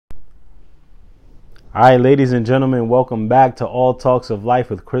All right, ladies and gentlemen, welcome back to All Talks of Life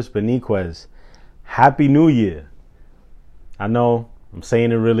with Chris Beniquez. Happy New Year. I know I'm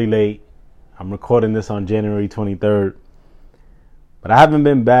saying it really late. I'm recording this on January 23rd. But I haven't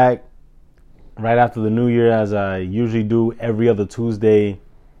been back right after the New Year as I usually do every other Tuesday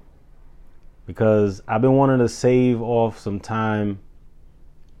because I've been wanting to save off some time,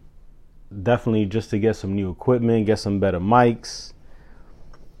 definitely just to get some new equipment, get some better mics.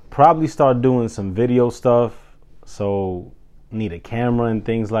 Probably start doing some video stuff, so need a camera and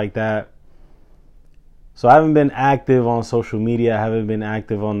things like that. So I haven't been active on social media. I haven't been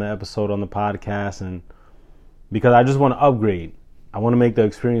active on the episode on the podcast, and because I just want to upgrade. I want to make the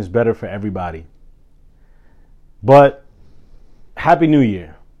experience better for everybody. But Happy New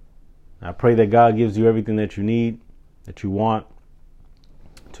Year. I pray that God gives you everything that you need, that you want,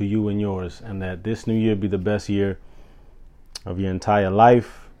 to you and yours, and that this new year be the best year of your entire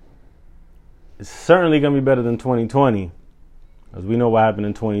life. It's certainly going to be better than 2020, as we know what happened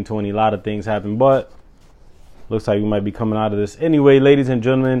in 2020. A lot of things happened, but looks like we might be coming out of this. Anyway, ladies and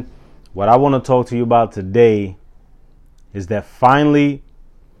gentlemen, what I want to talk to you about today is that finally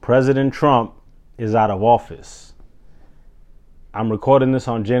President Trump is out of office. I'm recording this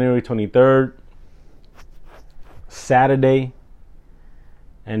on January 23rd, Saturday,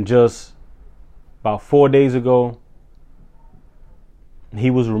 and just about 4 days ago, he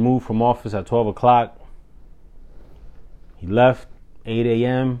was removed from office at 12 o'clock. He left 8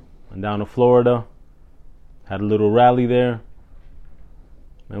 a.m. went down to Florida, had a little rally there,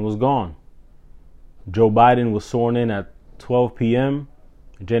 and was gone. Joe Biden was sworn in at 12 p.m.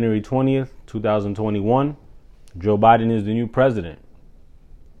 January 20th, 2021. Joe Biden is the new president.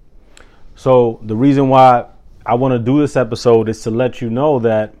 So the reason why I want to do this episode is to let you know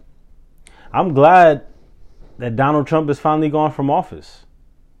that I'm glad that Donald Trump is finally gone from office.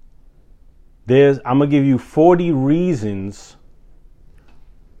 I'm going to give you 40 reasons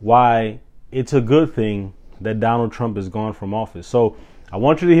why it's a good thing that Donald Trump is gone from office. So I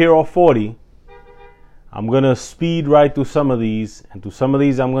want you to hear all 40. I'm going to speed right through some of these, and through some of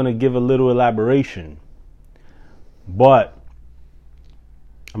these I'm going to give a little elaboration. But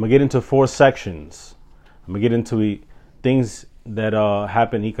I'm going to get into 4 sections. I'm going to get into things that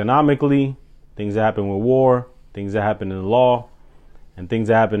happen economically, things that happen with war, things that happen in the law, and things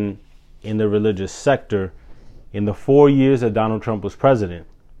that happen in the religious sector in the 4 years that Donald Trump was president.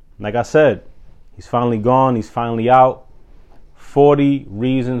 Like I said, he's finally gone. He's finally out. 40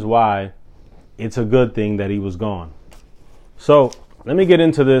 reasons why it's a good thing that he was gone. So let me get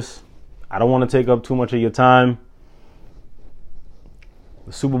into this. I don't want to take up too much of your time.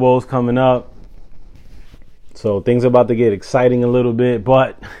 The Super Bowl is coming up, so things are about to get exciting a little bit,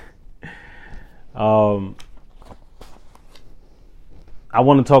 but I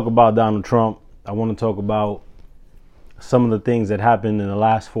want to talk about Donald Trump. I want to talk about some of the things that happened in the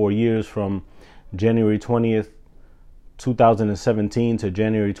last 4 years, from January 20th, 2017 to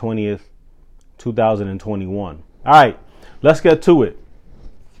January 20th, 2021. All right, let's get to it.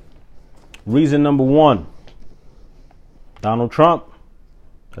 Reason number 1, Donald Trump,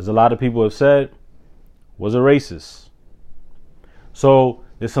 as a lot of people have said, was a racist. So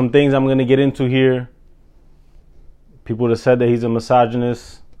there's some things I'm going to get into here. People that said that he's a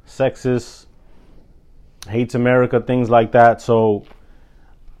misogynist, sexist, hates America, things like that. So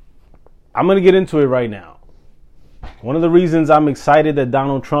I'm going to get into it right now. One of the reasons I'm excited that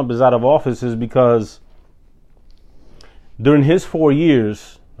Donald Trump is out of office is because during his 4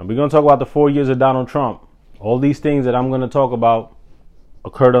 years, and we're going to talk about the 4 years of Donald Trump, all these things that I'm going to talk about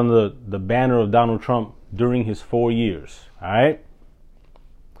occurred under the banner of Donald Trump during his 4 years. All right.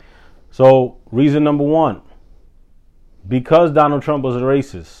 So reason number 1, because Donald Trump was a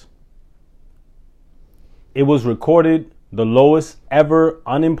racist, it was recorded the lowest ever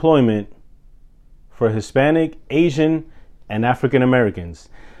unemployment for Hispanic, Asian, and African Americans.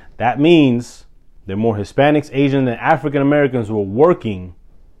 That means that more Hispanics, Asian, and African Americans were working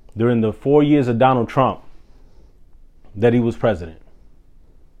during the 4 years of Donald Trump that he was president.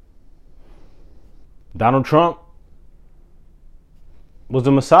 Donald Trump was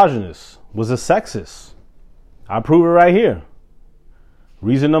a misogynist, was a sexist. I prove it right here.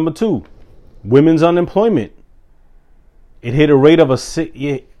 Reason number 2, women's unemployment. It hit a rate of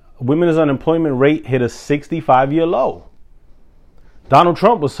women's unemployment rate hit a 65-year low. Donald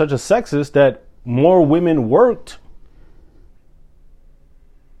Trump was such a sexist that more women worked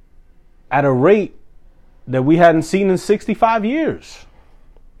at a rate that we hadn't seen in 65 years.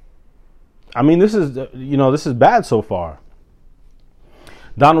 I mean, this is bad so far.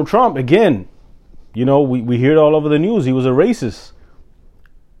 Donald Trump, again, we hear it all over the news. He was a racist.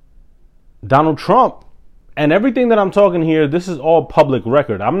 Donald Trump, and everything that I'm talking here, this is all public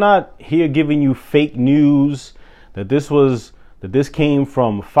record. I'm not here giving you fake news that this came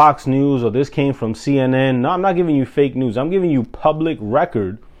from Fox News or this came from CNN. No, I'm not giving you fake news. I'm giving you public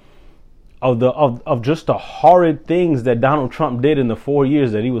record of just the horrid things that Donald Trump did in the 4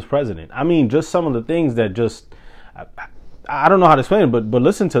 years that he was president. I mean, just some of the things that just, I don't know how to explain it, but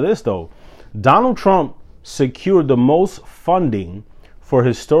listen to this though. Donald Trump secured the most funding for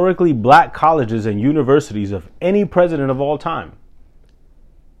historically black colleges and universities of any president of all time.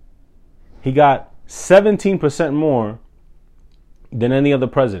 He got 17% more than any other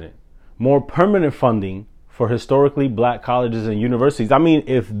president. More permanent funding for historically black colleges and universities. I mean,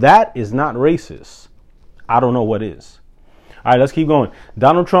 if that is not racist, I don't know what is. All right, let's keep going.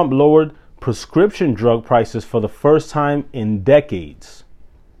 Donald Trump lowered prescription drug prices for the first time in decades.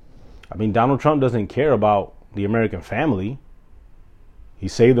 I mean, Donald Trump doesn't care about the American family. He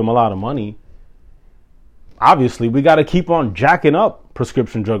saved them a lot of money. Obviously, we got to keep on jacking up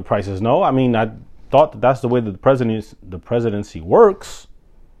prescription drug prices. No, I mean, I thought that's the way that the presidency works.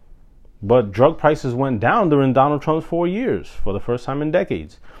 But drug prices went down during Donald Trump's 4 years for the first time in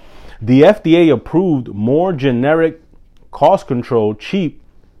decades. The FDA approved more generic, cost-controlled, cheap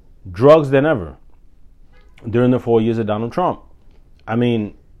drugs than ever during the 4 years of Donald Trump. I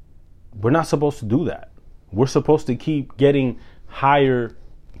mean, we're not supposed to do that. We're supposed to keep getting higher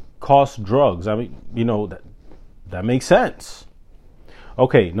cost drugs. I mean, you know, that makes sense.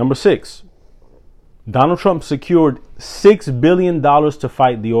 Okay, number 6. Donald Trump secured $6 billion to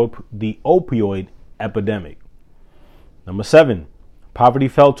fight the opioid epidemic. Number 7. Poverty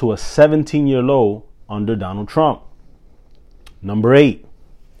fell to a 17-year low under Donald Trump. Number 8.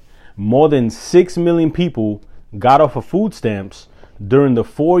 More than 6 million people got off of food stamps during the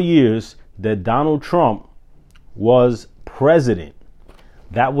 4 years that Donald Trump was president.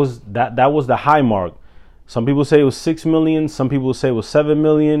 That was the high mark. Some people say it was 6 million. Some people say it was 7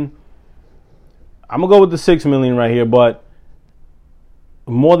 million. I'm going to go with the 6 million right here, but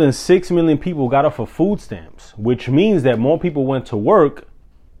more than 6 million people got off of food stamps, which means that more people went to work,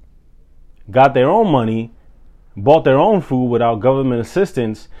 got their own money, bought their own food without government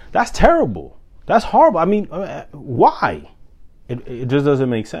assistance. That's terrible. That's horrible. I mean, why? It just doesn't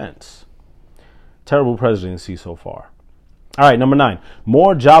make sense. Terrible presidency so far. All right, number 9.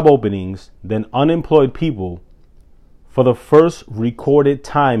 More job openings than unemployed people for the first recorded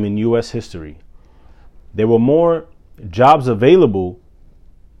time in U.S. history. There were more jobs available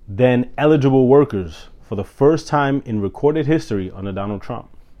than eligible workers for the first time in recorded history under Donald Trump.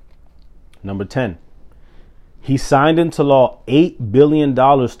 Number 10. He signed into law $8 billion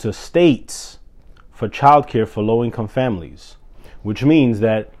to states for childcare for low-income families, which means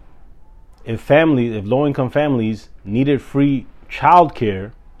that if low-income families needed free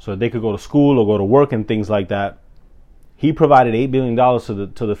childcare so that they could go to school or go to work and things like that, he provided $8 billion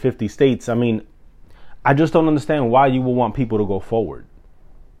to the 50 states. I mean, I just don't understand why you would want people to go forward.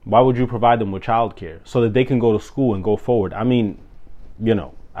 Why would you provide them with childcare so that they can go to school and go forward? I mean, you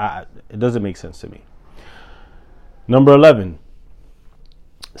know, it doesn't make sense to me. Number 11,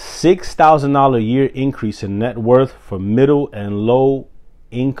 $6,000 a year increase in net worth for middle and low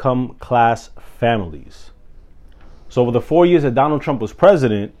income class families. So over the 4 years that Donald Trump was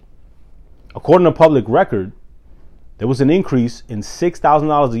president, according to public record, there was an increase in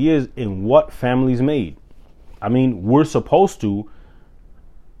 $6,000 a year in what families made. I mean, we're supposed to,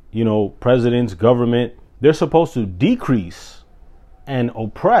 you know, presidents, government, they're supposed to decrease and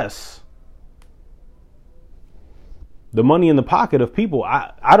oppress the money in the pocket of people.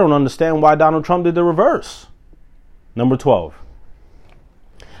 I don't understand why Donald Trump did the reverse. Number 12.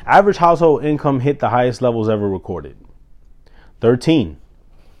 Average household income hit the highest levels ever recorded. 13.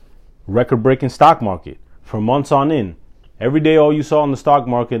 Record-breaking stock market. For months on end, every day all you saw in the stock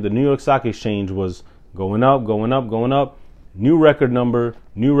market, the New York Stock Exchange was going up, going up, going up. New record number,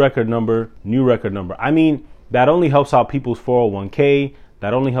 new record number, new record number. I mean, that only helps out people's 401k.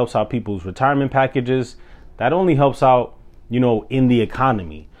 That only helps out people's retirement packages. That only helps out, you know, in the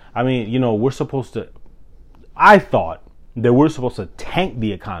economy. I mean, you know, I thought that we're supposed to tank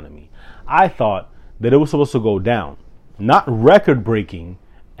the economy. I thought that it was supposed to go down. Not record breaking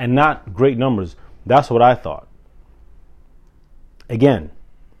and not great numbers. That's what I thought. Again,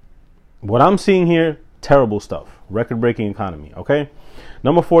 what I'm seeing here, terrible stuff. Record-breaking economy, okay?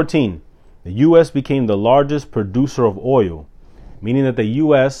 Number 14, the U.S. became the largest producer of oil, meaning that the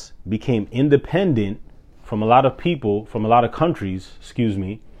U.S. became independent from a lot of people, from a lot of countries,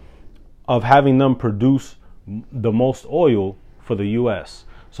 of having them produce the most oil for the U.S.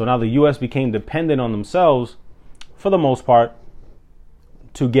 So now the U.S. became dependent on themselves, for the most part,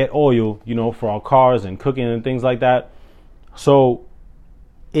 to get oil, for our cars and cooking and things like that. So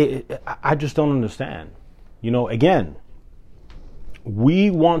I just don't understand. Again, we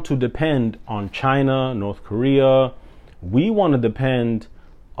want to depend on China, North Korea. We want to depend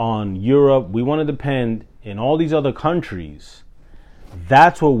on Europe. We want to depend in all these other countries.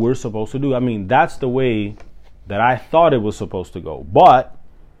 That's what we're supposed to do. I mean, that's the way that I thought it was supposed to go. But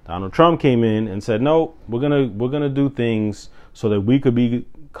Donald Trump came in and said, no, we're gonna do things so that we could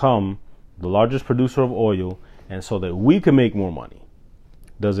become the largest producer of oil and so that we can make more money.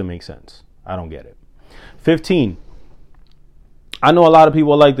 Doesn't make sense. I don't get it. 15. I know a lot of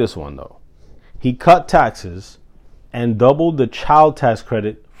people like this one, though. He cut taxes and doubled the child tax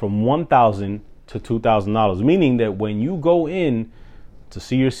credit from $1,000 to $2,000, meaning that when you go in to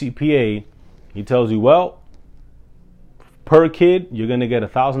see your CPA, he tells you, well, per kid, you're going to get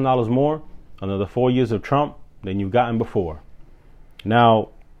 $1,000 more under the 4 years of Trump than you've gotten before. Now,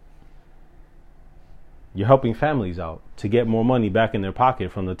 you're helping families out to get more money back in their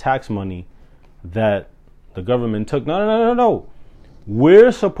pocket from the tax money that the government took. No.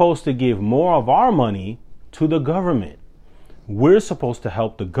 We're supposed to give more of our money to the government. We're supposed to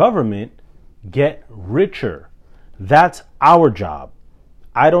help the government get richer. That's our job.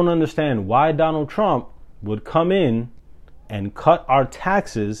 I don't understand why Donald Trump would come in and cut our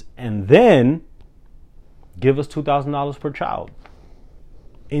taxes and then give us $2,000 per child,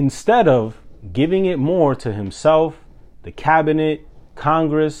 instead of giving it more to himself, the cabinet,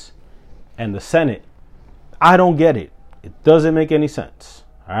 Congress, and the Senate. I don't get it. It doesn't make any sense.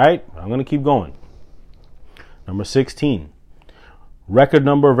 All right, I'm going to keep going. Number 16, record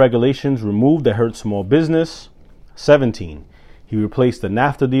number of regulations removed that hurt small business. 17, he replaced the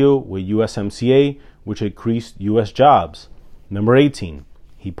NAFTA deal with USMCA, which increased U.S. jobs. Number 18,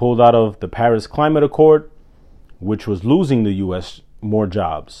 he pulled out of the Paris Climate Accord, which was losing the U.S. more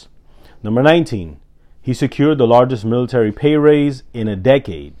jobs. Number 19, he secured the largest military pay raise in a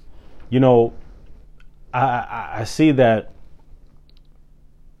decade. I see that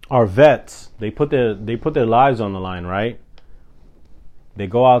our vets, they put their lives on the line, right? They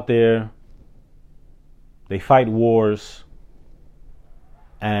go out there, they fight wars,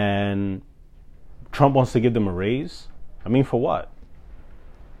 and Trump wants to give them a raise. I mean, for what?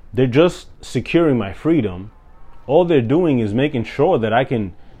 They're just securing my freedom. All they're doing is making sure that I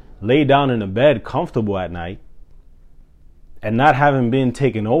can lay down in a bed comfortable at night and not having been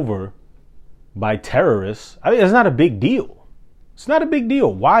taken over by terrorists. I mean, it's not a big deal. It's not a big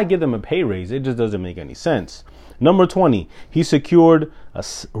deal. Why give them a pay raise? It just doesn't make any sense. Number 20, he secured a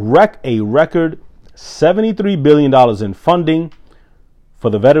record $73 billion in funding for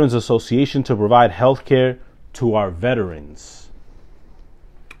the Veterans Association to provide health care to our veterans.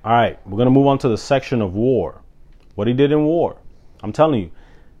 All right, we're going to move on to the section of war. What he did in war. I'm telling you,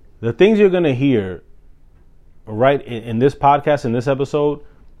 the things you're going to hear right in this podcast, in this episode,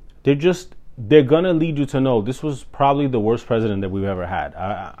 they're going to lead you to know this was probably the worst president that we've ever had.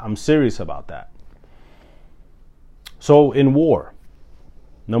 I'm serious about that. So in war,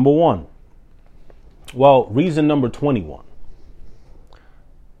 number 1, reason number 21.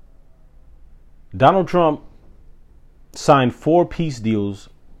 Donald Trump signed 4 peace deals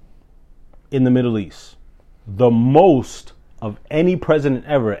in the Middle East, the most of any president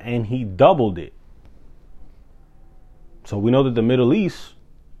ever, and he doubled it. So we know that the Middle East,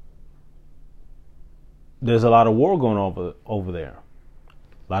 there's a lot of war going on over there.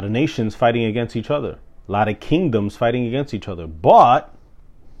 A lot of nations fighting against each other. A lot of kingdoms fighting against each other. But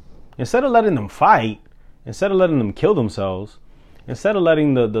instead of letting them fight, instead of letting them kill themselves, instead of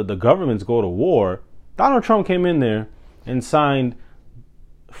letting the governments go to war, Donald Trump came in there and signed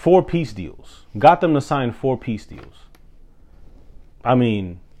 4 peace deals. Got them to sign 4 peace deals. I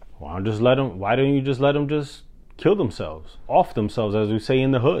mean, why don't you just let them just kill themselves, off themselves, as we say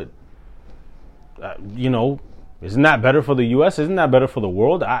in the hood? Isn't that better for the U.S.? Isn't that better for the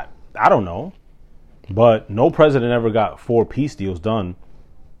world? I don't know. But no president ever got 4 peace deals done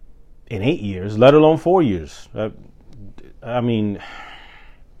in 8 years, let alone 4 years. I mean,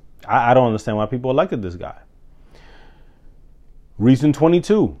 I don't understand why people elected this guy. Reason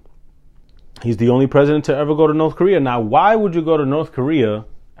 22. He's the only president to ever go to North Korea. Now, why would you go to North Korea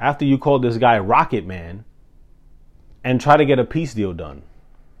after you called this guy Rocket Man and try to get a peace deal done?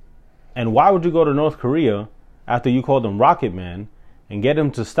 And why would you go to North Korea after you called him Rocket Man and get him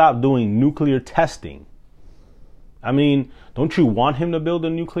to stop doing nuclear testing? I mean, don't you want him to build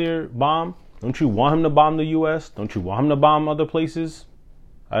a nuclear bomb? Don't you want him to bomb the U.S.? Don't you want him to bomb other places?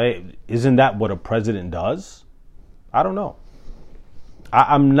 Isn't that what a president does? I don't know.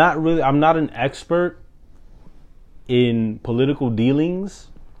 I'm not an expert in political dealings.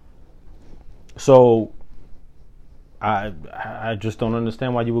 So I just don't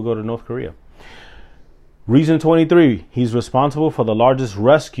understand why you would go to North Korea. Reason 23, he's responsible for the largest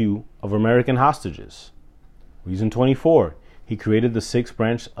rescue of American hostages. Reason 24, he created the 6th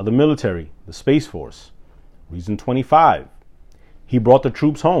branch of the military, the Space Force. Reason 25, he brought the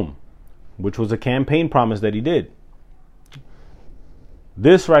troops home, which was a campaign promise that he did.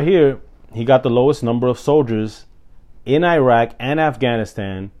 This right here, he got the lowest number of soldiers in Iraq and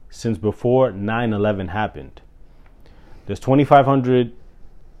Afghanistan since before 9/11 happened. There's 2,500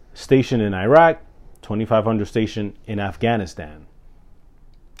 stationed in Iraq, 2,500 stationed in Afghanistan.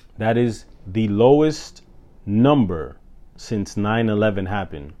 That is the lowest number since 9/11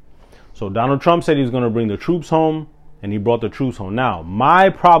 happened. So Donald Trump said he was going to bring the troops home, and he brought the troops home. Now, my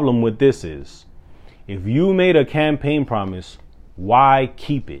problem with this is, if you made a campaign promise, why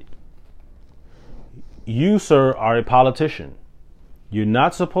keep it? You, sir, are a politician. You're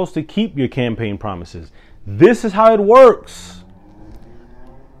not supposed to keep your campaign promises. This is how it works.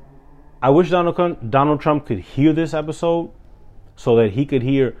 I wish Donald Trump could hear this episode so that he could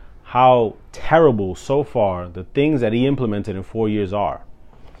hear how terrible so far the things that he implemented in 4 years are.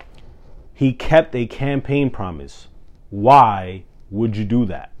 He kept a campaign promise. Why would you do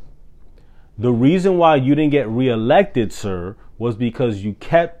that? The reason why you didn't get reelected, sir, was because you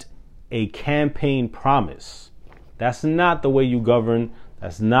kept a campaign promise. That's not the way you govern.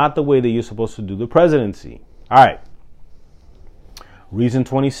 That's not the way that you're supposed to do the presidency. All right. Reason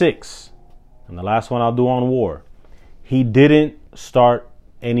 26, and the last one I'll do on war. He didn't start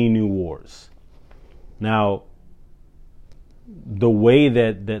any new wars. Now, the way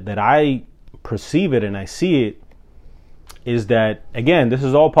that I perceive it and I see it is that, again, this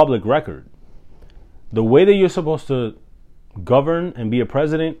is all public record. The way that you're supposed to govern and be a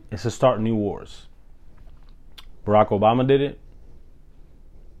president is to start new wars. Barack Obama did it.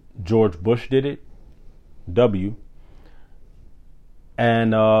 George Bush did it.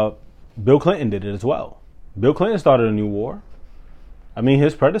 And Bill Clinton did it as well. Bill Clinton started a new war. I mean,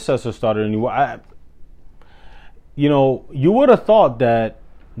 his predecessor started a new war. You would have thought that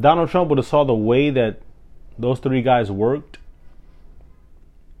Donald Trump would have saw the way that those three guys worked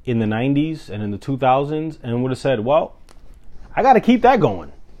in the 90s and in the 2000s and would have said, well, I got to keep that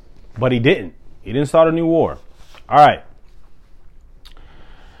going. But he didn't. He didn't start a new war. All right.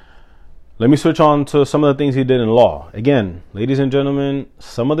 Let me switch on to some of the things he did in law. Again, ladies and gentlemen,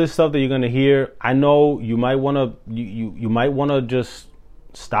 some of this stuff that you're going to hear, I know you might want to you might want to just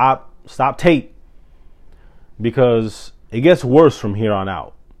stop tape, because it gets worse from here on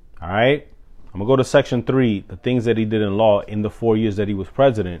out. All right? I'm going to go to section 3, the things that he did in law in the 4 years that he was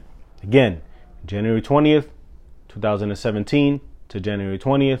president. Again, January 20th, 2017 to January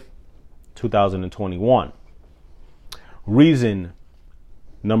 20th, 2021. Reason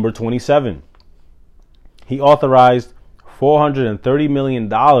number 27. He authorized $430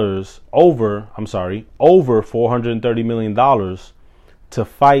 million over $430 million to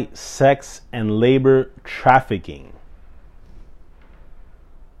fight sex and labor trafficking.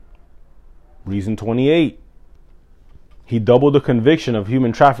 Reason 28. He doubled the conviction of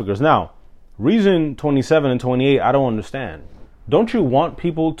human traffickers. Now, reason 27 and 28, I don't understand. Don't you want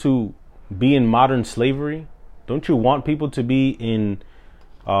people to be in modern slavery? Don't you want people to be in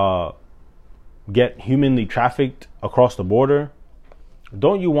get humanly trafficked across the border?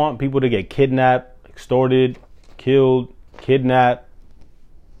 Don't you want people to get kidnapped, extorted, killed, kidnapped?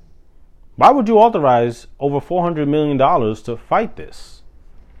 Why would you authorize over $400 million to fight this?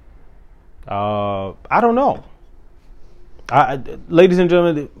 I don't know. Ladies and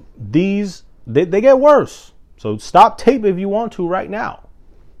gentlemen, these they get worse. So stop tape if you want to right now.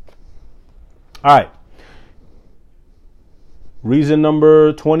 All right. Reason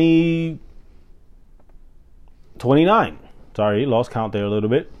number 29. Sorry, lost count there a little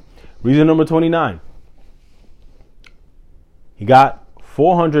bit. Reason number 29. He got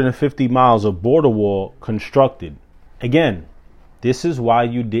 450 miles of border wall constructed. Again, this is why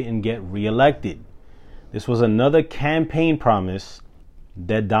you didn't get reelected. This was another campaign promise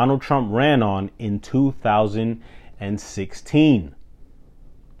that Donald Trump ran on in 2016.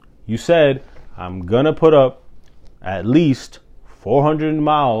 You said, I'm going to put up at least 400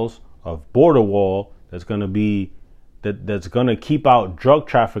 miles of border wall that's going to keep out drug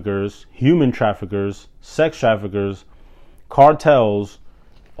traffickers, human traffickers, sex traffickers, cartels,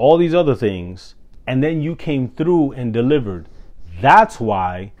 all these other things. And then you came through and delivered. That's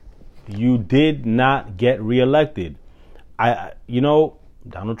why you did not get reelected.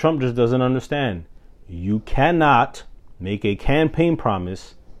 Donald Trump just doesn't understand. You cannot make a campaign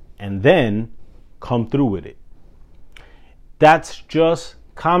promise and then come through with it. That's just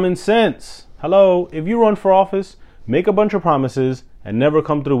common sense. Hello, if you run for office, make a bunch of promises and never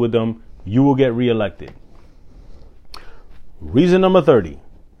come through with them, you will get reelected. Reason number 30.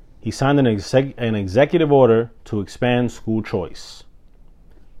 He signed an executive order to expand school choice.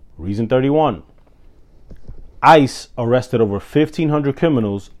 Reason 31. ICE arrested over 1,500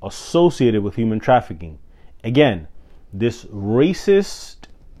 criminals associated with human trafficking. Again, this racist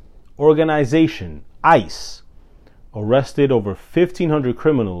organization, ICE, arrested over 1,500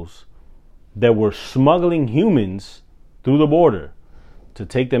 criminals that were smuggling humans through the border to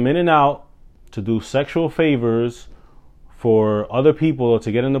take them in and out, to do sexual favors for other people, or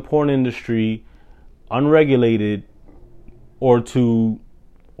to get in the porn industry unregulated, or to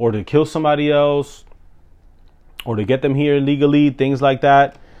kill somebody else, or to get them here illegally, things like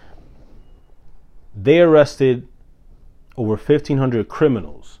that. They arrested over 1,500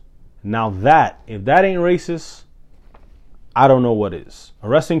 criminals. Now if that ain't racist, I don't know what is.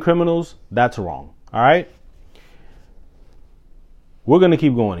 Arresting criminals, that's wrong. All right? We're going to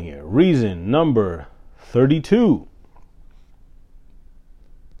keep going here. Reason number 32.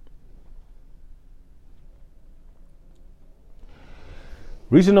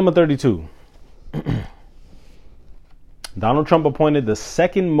 Reason number 32. Donald Trump appointed the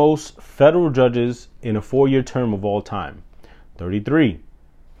second most federal judges in a 4-year term of all time. 33.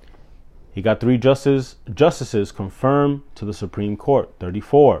 He got 3 justices confirmed to the Supreme Court.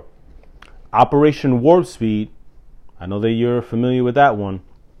 34. Operation Warp Speed, I know that you're familiar with that one,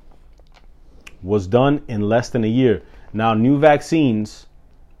 was done in less than a year. Now, new vaccines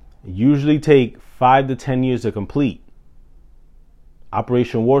usually take 5 to 10 years to complete.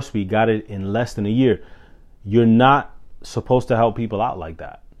 Operation Warp Speed got it in less than a year. You're not supposed to help people out like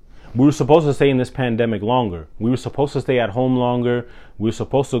that. We were supposed to stay in this pandemic longer. We were supposed to stay at home longer. We were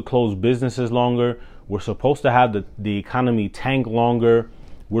supposed to close businesses longer. We're supposed to have the economy tank longer.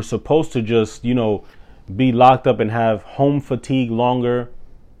 We're supposed to just, be locked up and have home fatigue longer.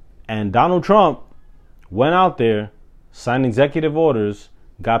 And Donald Trump went out there, signed executive orders,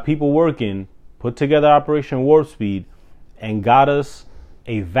 got people working, put together Operation Warp Speed, and got us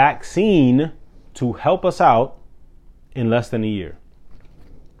a vaccine to help us out in less than a year.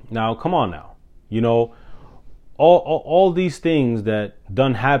 Now, come on now. All these things that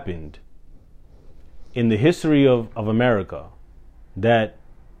done happened in the history of America that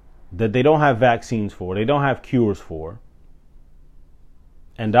they don't have vaccines for, they don't have cures for.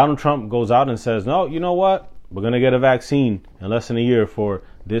 And Donald Trump goes out and says, no, you know what? We're going to get a vaccine in less than a year for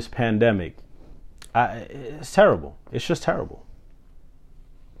this pandemic. It's terrible. It's just terrible.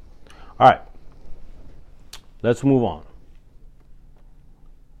 All right. Let's move on.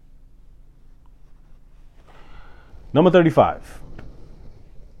 Number 35.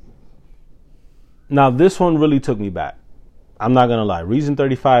 Now, this one really took me back. I'm not going to lie. Reason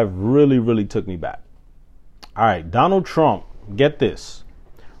 35 really, really took me back. All right. Donald Trump, get this,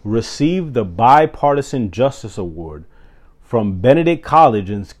 received the Bipartisan Justice Award from Benedict College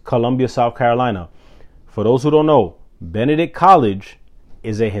in Columbia, South Carolina. For those who don't know, Benedict College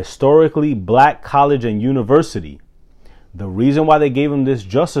is a historically black college and university. The reason why they gave him this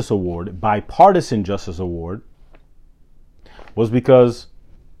Justice Award, Bipartisan Justice Award, was because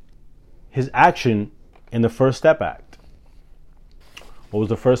his action in the First Step Act. What was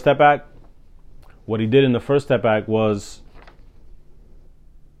the First Step Act? What he did in the First Step Act was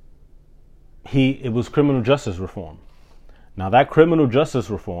it was criminal justice reform. Now, that criminal justice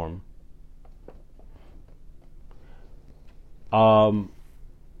reform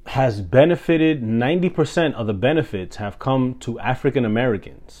has benefited, 90% of the benefits have come to African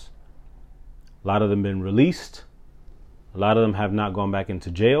Americans. A lot of them been released. A lot of them have not gone back into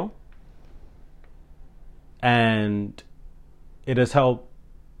jail. And it has helped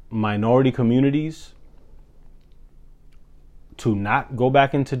minority communities to not go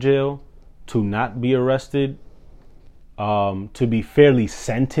back into jail, to not be arrested, to be fairly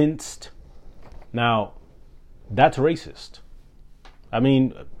sentenced. Now, that's racist. I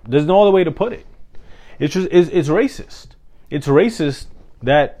mean, there's no other way to put it. It's racist. It's racist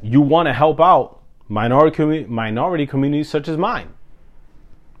that you want to help out minority communities such as mine.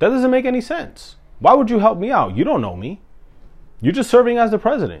 That doesn't make any sense. Why would you help me out? You don't know me. You're just serving as the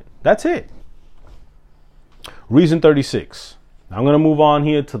president. That's it. Reason 36. Now I'm going to move on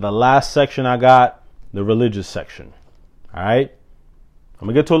here to the last section I got, the religious section. All right. I'm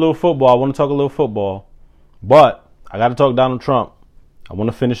going to get to a little football. I want to talk a little football, but I got to talk Donald Trump. I want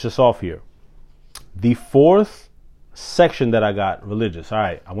to finish this off here. The fourth section that I got, religious. All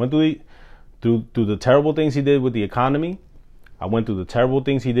right. I went through the terrible things he did with the economy. I went through the terrible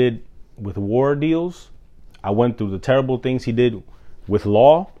things he did with war deals. I went through the terrible things he did with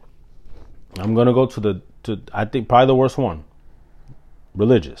law. I'm going to go to I think probably the worst one.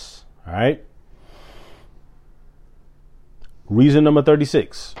 Religious. All right. Reason number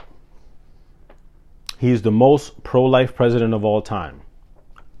 36. He is the most pro-life president of all time.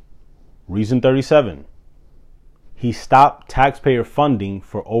 Reason 37. He stopped taxpayer funding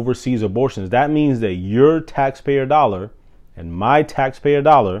for overseas abortions. That means that your taxpayer dollar and my taxpayer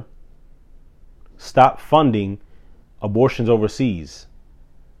dollar stopped funding abortions overseas.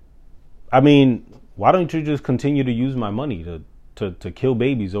 I mean, why don't you just continue to use my money to kill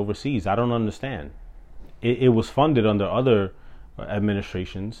babies overseas? I don't understand. It was funded under other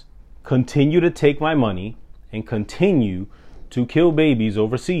administrations. Continue to take my money and continue to kill babies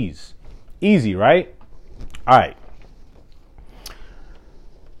overseas. Easy, right? All right.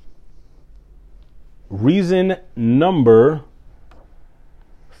 Reason number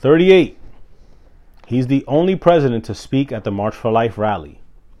 38. He's the only president to speak at the March for Life rally.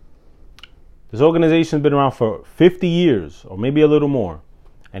 This organization has been around for 50 years or maybe a little more,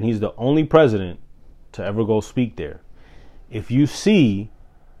 and he's the only president to ever go speak there. If you see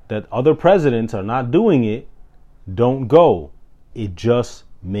that other presidents are not doing it, don't go. It just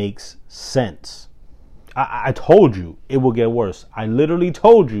makes sense. I told you it will get worse. I literally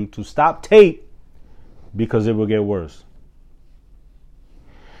told you to stop tape because it will get worse.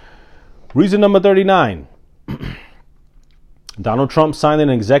 Reason number 39. Donald Trump signed an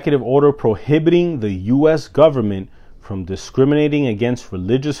executive order prohibiting the U.S. government from discriminating against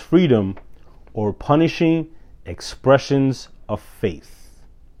religious freedom or punishing expressions of faith.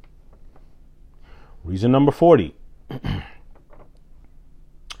 Reason number 40.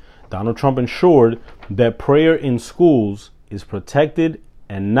 Donald Trump ensured that prayer in schools is protected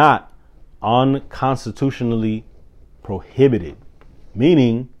and not unconstitutionally prohibited.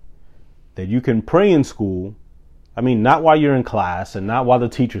 Meaning that you can pray in school. I mean, not while you're in class and not while the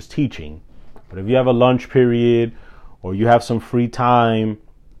teacher's teaching, but if you have a lunch period or you have some free time,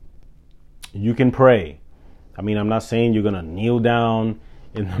 you can pray. I mean, I'm not saying you're going to kneel down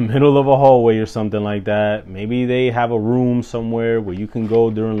in the middle of a hallway or something like that. Maybe they have a room somewhere where you can go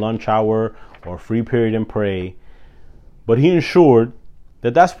during lunch hour or free period and pray. But he ensured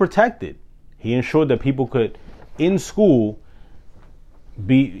that that's protected. He ensured that people could, in school,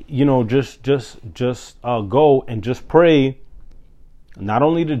 be, just go and just pray, not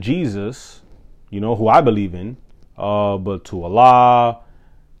only to Jesus, who I believe in, but to Allah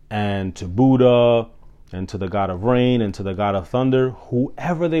and to Buddha and to the God of rain and to the God of thunder.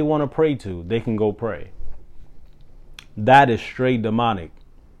 Whoever they want to pray to, they can go pray. That is straight demonic.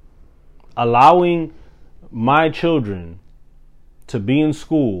 Allowing my children to be in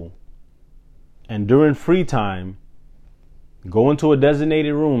school and during free time go into a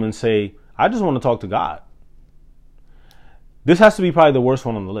designated room and say, I just want to talk to God. This has to be probably the worst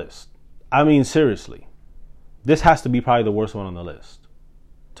one on the list. I mean, seriously, this has to be probably the worst one on the list.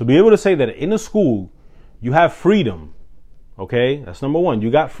 To be able to say that in a school, you have freedom. Okay, that's number one.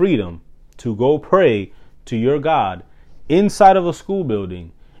 You got freedom to go pray to your God inside of a school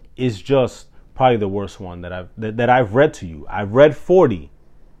building is just probably the worst one that I've read to you. I've read 40.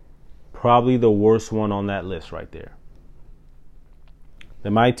 Probably the worst one on that list right there.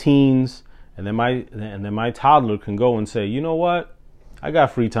 Then my teens and then my toddler can go and say, you know what? I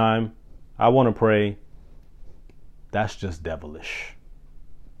got free time. I want to pray. That's just devilish.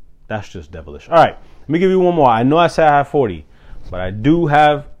 That's just devilish. All right, let me give you one more. I know I said I have 40, but I do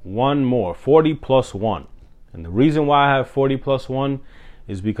have one more, 40 plus 1. And the reason why I have 40 plus 1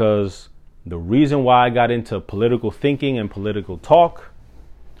 is because the reason why I got into political thinking and political talk,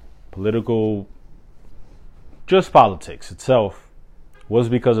 just politics itself, was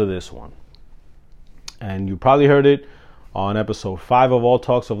because of this one. And you probably heard it on episode 5 of All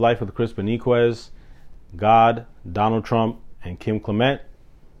Talks of Life with Chris Beniquez, God, Donald Trump, and Kim Clement.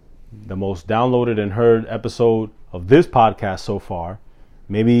 The most downloaded and heard episode of this podcast so far.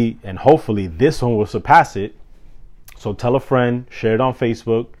 Maybe and hopefully this one will surpass it. So tell a friend, share it on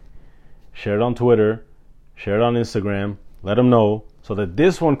Facebook, share it on Twitter, share it on Instagram. Let them know so that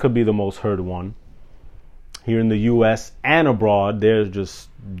this one could be the most heard one here in the U.S. and abroad.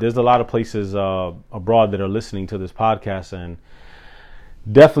 There's a lot of places abroad that are listening to this podcast, and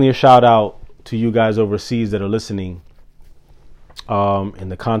definitely a shout out to you guys overseas that are listening in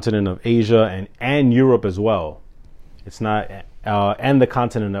the continent of Asia and Europe as well. It's not and the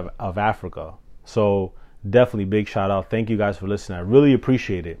continent of Africa. So definitely big shout out. Thank you guys for listening. I really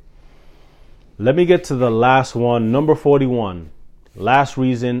appreciate it. Let me get to the last one, number 41. Last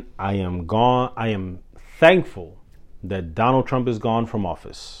reason I am thankful that Donald Trump is gone from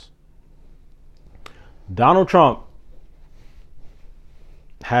office. Donald Trump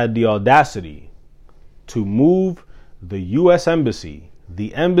had the audacity to move the U.S. Embassy,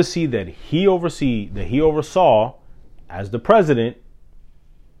 the embassy that he oversaw as the president,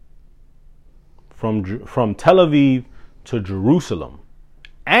 from Tel Aviv to Jerusalem.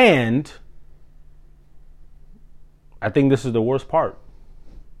 And I think this is the worst part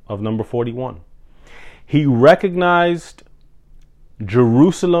of number 41. He recognized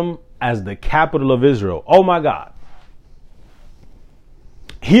Jerusalem as the capital of Israel. Oh my God.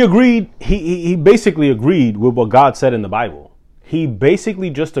 He agreed. He basically agreed with what God said in the Bible. He basically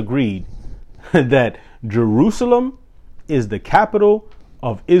just agreed that Jerusalem is the capital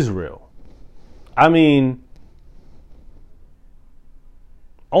of Israel. I mean,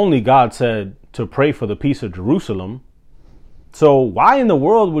 only God said to pray for the peace of Jerusalem. So why in the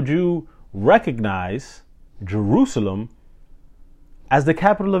world would you recognize Jerusalem as the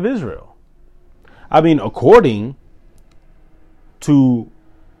capital of Israel? I mean, according to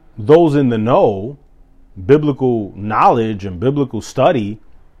those in the know, biblical knowledge and biblical study,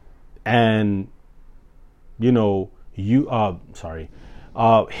 and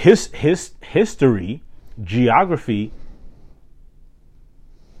history, geography,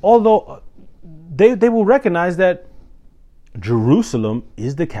 although they will recognize that Jerusalem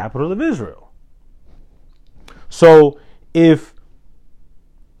is the capital of Israel. So if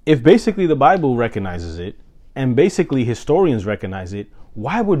basically the Bible recognizes it, and basically historians recognize it,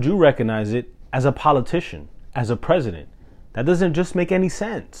 why would you recognize it as a politician, as a president? That doesn't just make any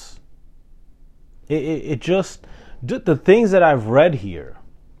sense. It just, the things that I've read here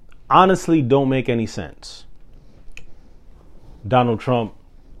honestly don't make any sense. Donald Trump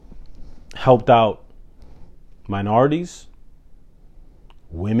helped out minorities,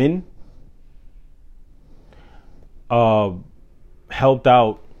 women, helped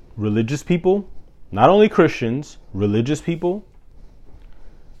out religious people, not only Christians, religious people,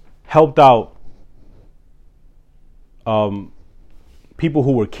 helped out people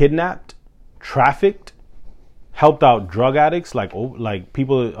who were kidnapped, trafficked, helped out drug addicts, like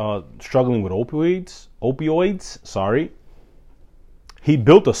people struggling with opioids. Sorry. He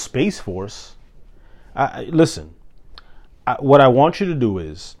built a space force. Listen, what I want you to do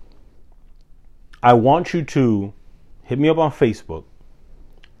is, I want you to hit me up on Facebook,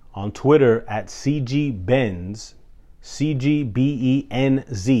 on Twitter at CGBenz, CGBENZ,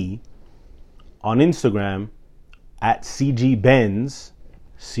 on Instagram at CGBenz,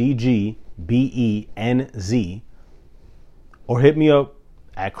 CGBENZ, or hit me up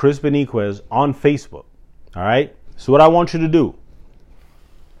at Chris Beniquez on Facebook. All right. So what I want you to do,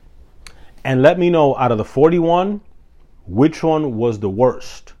 and let me know out of the 41, which one was the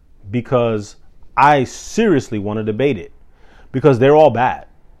worst, because I seriously want to debate it, because they're all bad.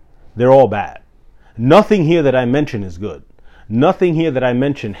 They're all bad. Nothing here that I mention is good. Nothing here that I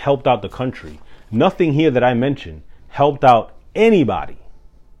mention helped out the country. Nothing here that I mention helped out anybody.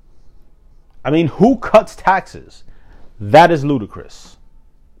 I mean, who cuts taxes? That is ludicrous.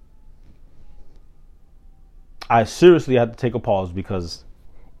 I seriously had to take a pause because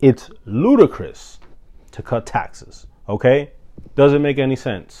it's ludicrous to cut taxes. Okay? Doesn't make any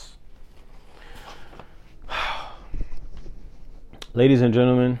sense. Ladies and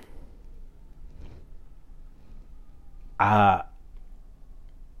gentlemen, I'm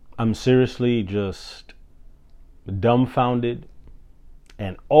seriously just dumbfounded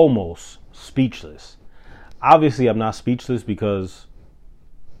and almost speechless. Obviously, I'm not speechless because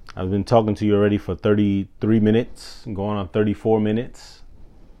I've been talking to you already for 33 minutes, going on 34 minutes.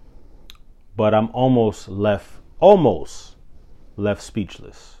 But I'm almost left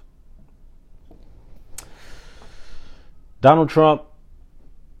speechless. Donald Trump,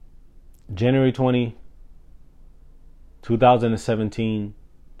 January 20, 2017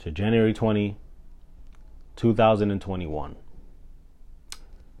 to January 20, 2021.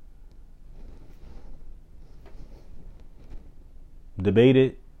 Debate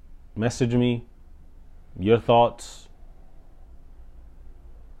it. Message me your thoughts.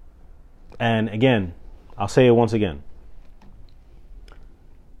 And again, I'll say it once again.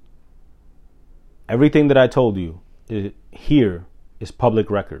 Everything that I told you here is public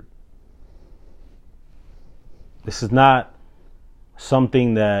record. This is not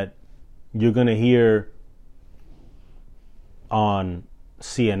something that you're going to hear on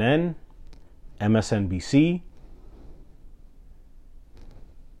CNN, MSNBC,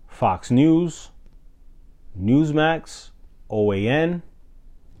 Fox News, Newsmax, OAN,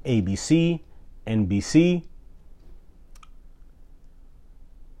 ABC, NBC.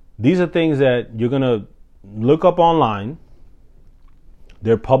 These are things that you're going to look up online.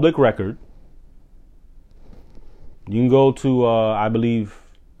 They're public record. You can go to, I believe,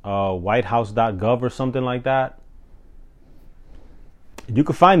 whitehouse.gov or something like that. You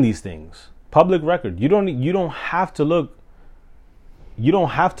can find these things. Public record. You don't have to look. You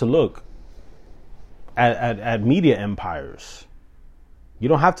don't have to look at media empires. You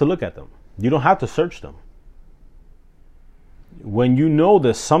don't have to look at them. You don't have to search them. When you know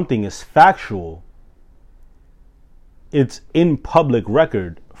that something is factual, it's in public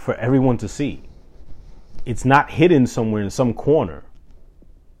record for everyone to see. It's not hidden somewhere in some corner.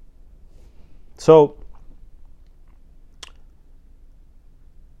 So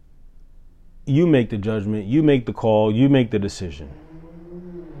you make the judgment, you make the call, you make the decision.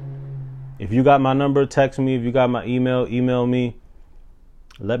 If you got my number, text me. If you got my email, email me.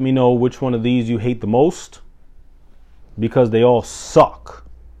 Let me know which one of these you hate the most, because they all suck.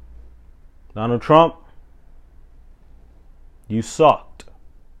 Donald Trump, you sucked.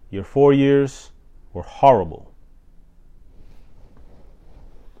 Your 4 years were horrible.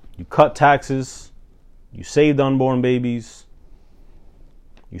 You cut taxes. You saved unborn babies.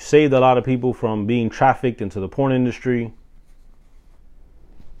 You saved a lot of people from being trafficked into the porn industry.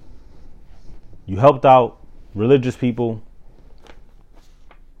 You helped out religious people.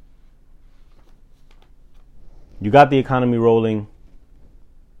 You got the economy rolling.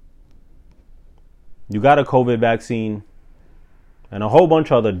 You got a COVID vaccine and a whole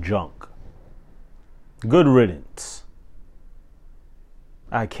bunch of other junk. Good riddance.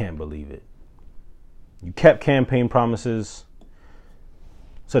 I can't believe it. You kept campaign promises.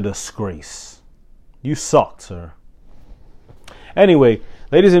 It's a disgrace. You sucked, sir. Anyway,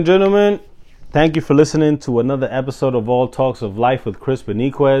 ladies and gentlemen, thank you for listening to another episode of All Talks of Life with Chris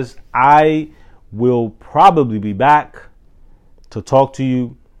Beniquez. I will probably be back to talk to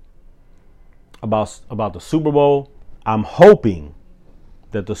you about the Super Bowl. I'm hoping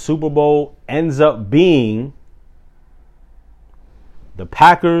that the Super Bowl ends up being the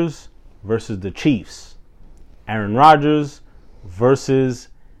Packers versus the Chiefs. Aaron Rodgers versus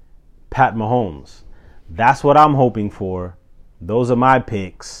Pat Mahomes. That's what I'm hoping for. Those are my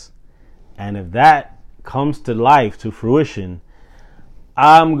picks. And if that comes to life, to fruition,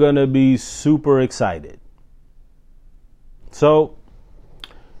 I'm going to be super excited. So,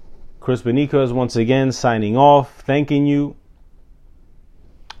 Chris Beniquez once again signing off, thanking you.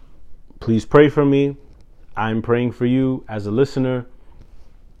 Please pray for me. I'm praying for you as a listener.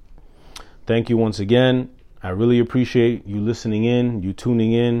 Thank you once again. I really appreciate you listening in, you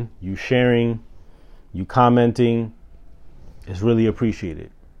tuning in, you sharing, you commenting. It's really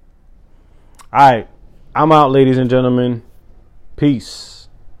appreciated. All right. I'm out, ladies and gentlemen. Peace.